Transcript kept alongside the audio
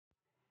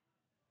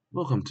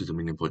Welcome to the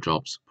Meaningful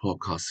Jobs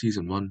podcast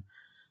season 1.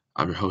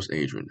 I'm your host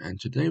Adrian, and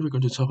today we're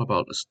going to talk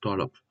about a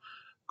startup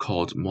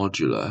called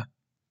Modulr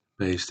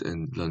based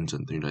in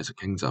London, the United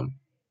Kingdom.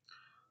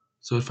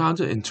 So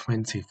founded in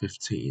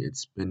 2015,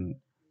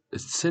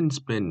 it's since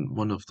been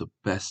one of the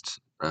best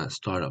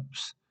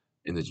startups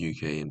in the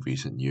UK in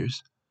recent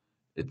years.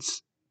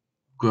 It's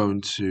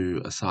grown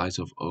to a size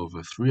of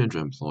over 300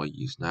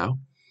 employees now,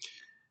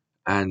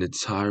 and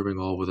it's hiring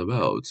all over the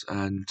world.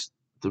 And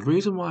the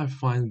reason why I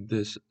find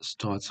this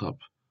startup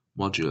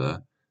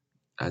Modulr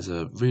as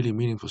a really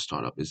meaningful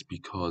startup is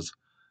because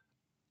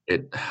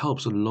it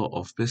helps a lot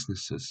of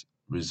businesses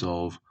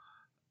resolve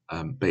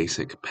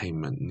basic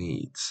payment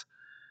needs.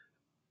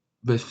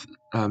 With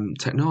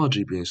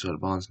technology being so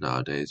advanced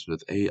nowadays,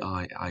 with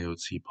AI,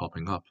 IoT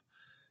popping up,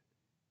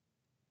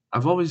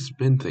 I've always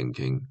been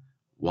thinking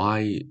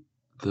why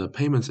the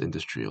payments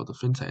industry or the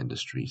fintech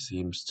industry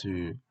seems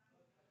to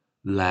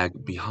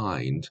lag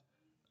behind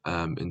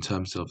in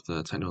terms of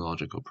the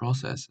technological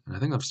process. And I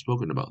think I've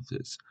spoken about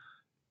this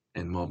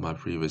in more of my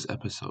previous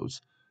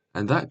episodes.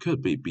 And that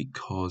could be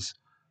because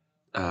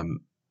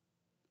um,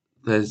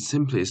 there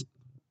simply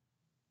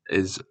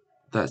is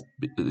that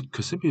it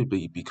could simply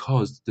be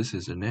because this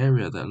is an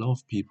area that a lot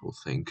of people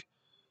think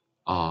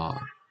are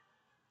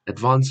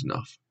advanced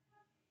enough,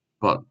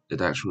 but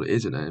it actually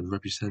isn't, and it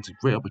represents a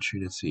great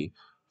opportunity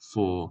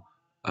for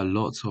a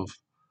lot of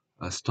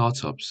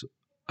startups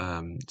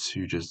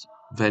to just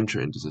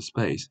venture into the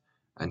space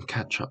and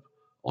catch up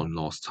on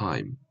lost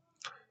time.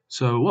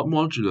 So what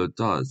Modulr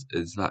does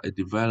is that it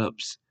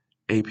develops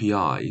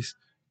APIs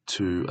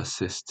to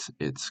assist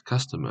its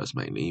customers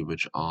mainly,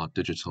 which are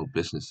digital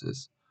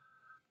businesses.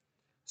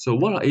 So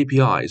what are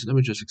APIs? Let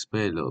me just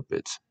explain a little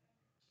bit.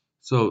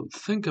 So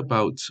think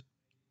about,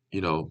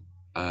 you know,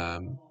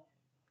 um,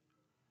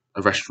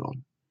 a restaurant.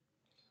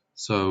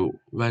 So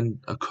when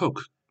a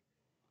cook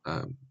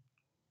um,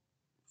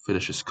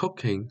 finishes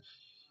cooking,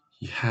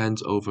 he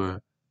hands over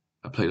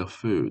a plate of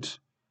food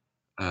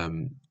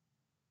um,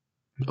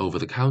 over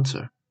the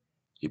counter.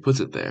 He puts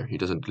it there. He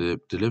doesn't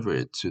deliver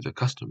it to the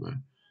customer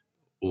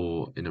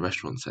or in a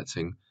restaurant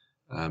setting,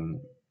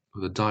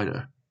 the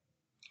diner.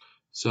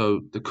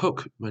 So the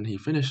cook, when he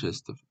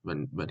finishes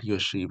when he or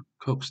she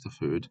cooks the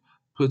food,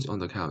 puts on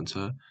the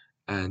counter,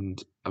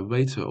 and a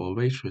waiter or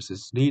waitress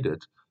is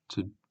needed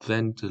to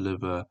then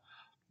deliver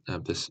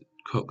this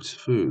cooked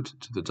food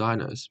to the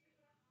diners.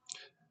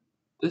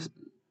 This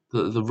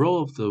the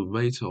role of the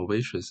waiter or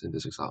waitress in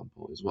this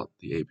example is what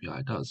the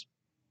API does.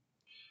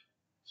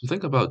 So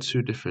think about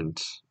two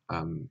different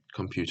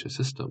computer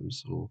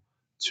systems or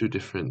two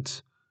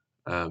different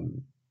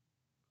um,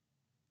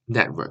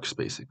 networks,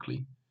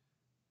 basically.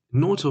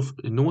 In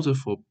order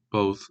for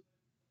both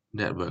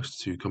networks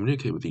to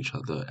communicate with each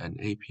other, an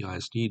API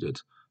is needed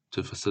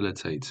to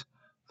facilitate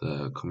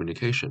the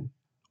communication,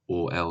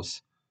 or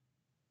else,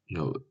 you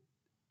know,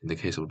 in the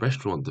case of a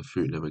restaurant, the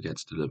food never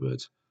gets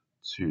delivered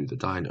to the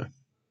diner.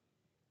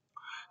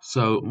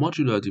 So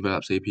Modulr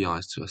develops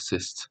APIs to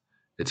assist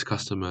its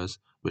customers,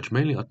 which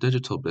mainly are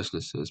digital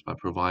businesses, by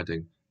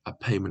providing a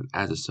payment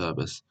as a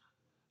service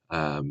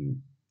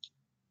um,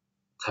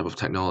 type of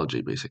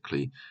technology,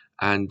 basically.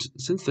 And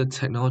since the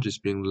technology is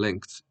being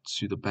linked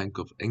to the Bank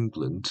of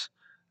England,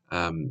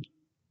 um,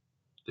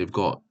 they've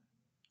got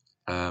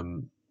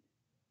um,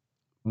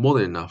 more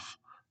than enough,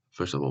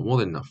 first of all, more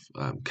than enough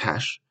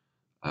cash,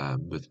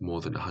 with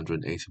more than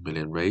 180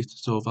 million raised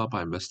so far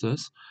by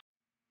investors,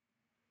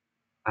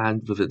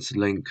 and with its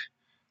link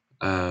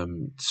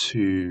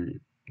to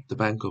the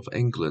Bank of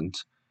England,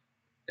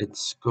 its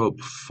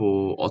scope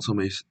for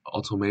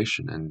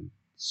automation and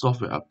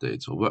software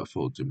updates or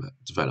workflow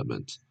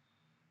development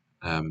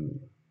um,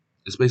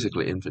 is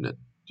basically infinite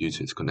due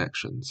to its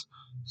connections.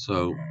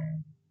 So,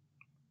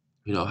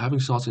 having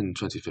started in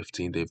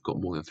 2015, they've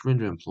got more than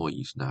 300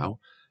 employees now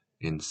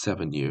in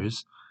 7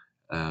 years.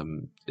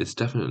 It's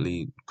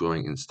definitely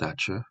growing in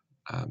stature.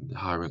 They're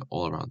hiring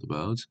all around the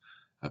world.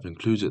 I've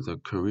included the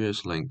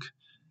careers link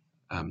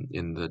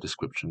in the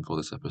description for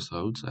this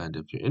episode, and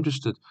if you're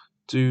interested,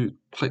 do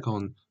click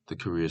on the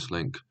careers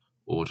link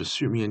or just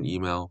shoot me an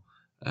email.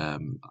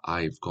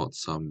 I've got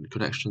some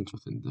connections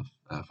within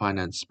the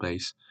finance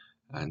space,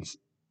 and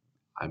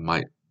I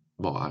might,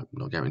 well, I'm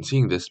not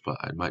guaranteeing this, but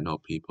I might know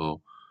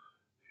people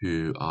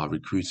who are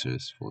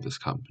recruiters for this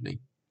company.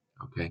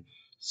 Okay,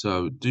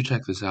 so do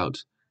check this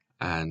out,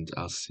 and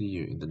I'll see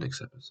you in the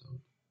next episode.